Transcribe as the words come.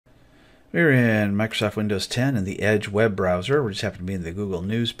We're in Microsoft Windows 10 in the Edge web browser. We just happen to be in the Google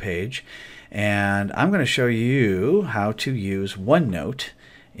News page. And I'm going to show you how to use OneNote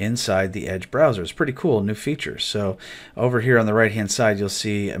inside the Edge browser. It's pretty cool, new features. So over here on the right hand side, you'll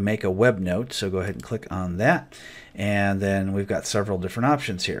see make a web note. So go ahead and click on that. And then we've got several different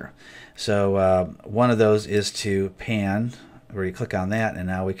options here. So one of those is to pan, where you click on that, and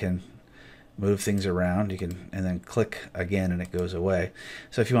now we can move things around. You can, and then click again and it goes away.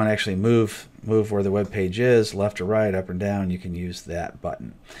 So if you want to actually move where the web page is, left or right, up and down, you can use that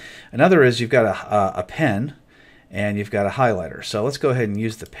button. Another is you've got a pen and you've got a highlighter. So let's go ahead and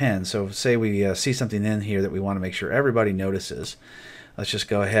use the pen. So say we see something in here that we want to make sure everybody notices. Let's just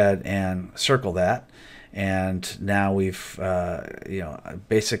go ahead and circle that. And now we've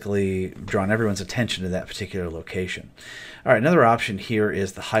basically drawn everyone's attention to that particular location. All right, another option here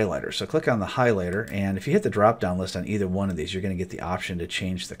is the highlighter. So click on the highlighter, and if you hit the drop-down list on either one of these, you're going to get the option to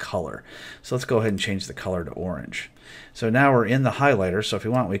change the color. So let's go ahead and change the color to orange. So now we're in the highlighter, so if we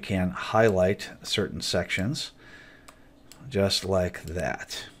want, we can highlight certain sections, just like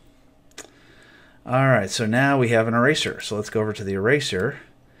that. All right, so now we have an eraser. So let's go over to the eraser.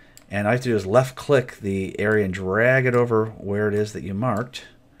 And all you have to do is left click the area and drag it over where it is that you marked,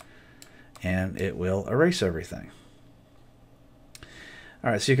 and it will erase everything. All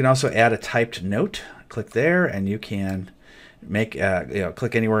right, so you can also add a typed note. Click there, and you can make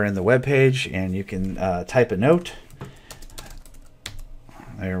click anywhere in the web page, and you can type a note.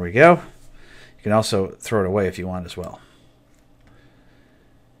 There we go. You can also throw it away if you want as well.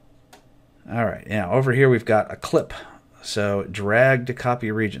 All right, now over here we've got a clip. So drag to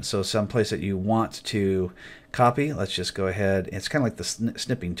copy region. So someplace that you want to copy, let's just go ahead. It's kind of like the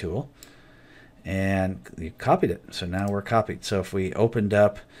snipping tool. And you copied it. So now we're copied. So if we opened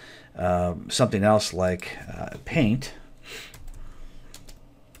up something else like Paint,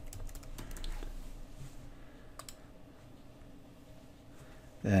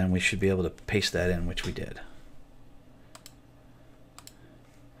 then we should be able to paste that in, which we did.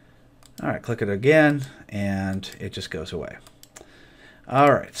 All right, click it again, and it just goes away.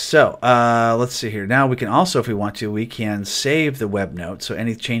 All right, so let's see here. Now we can also, if we want to, we can save the web note. So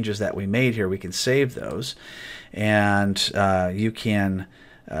any changes that we made here, we can save those. And you can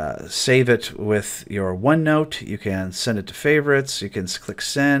save it with your OneNote. You can send it to favorites. You can click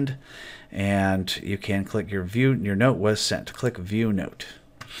send, and you can click your view. Your note was sent. Click view note.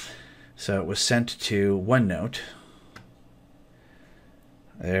 So it was sent to OneNote.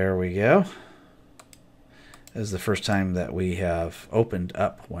 There we go. This is the first time that we have opened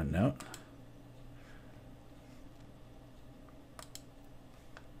up OneNote.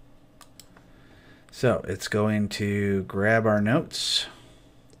 So it's going to grab our notes.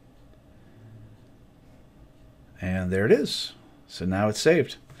 And there it is. So now it's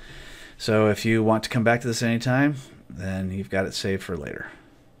saved. So if you want to come back to this anytime, then you've got it saved for later.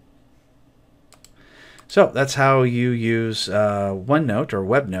 So that's how you use OneNote or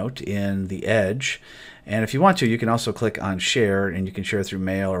WebNote in the Edge. And if you want to, you can also click on Share, and you can share through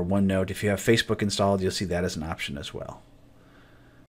Mail or OneNote. If you have Facebook installed, you'll see that as an option as well.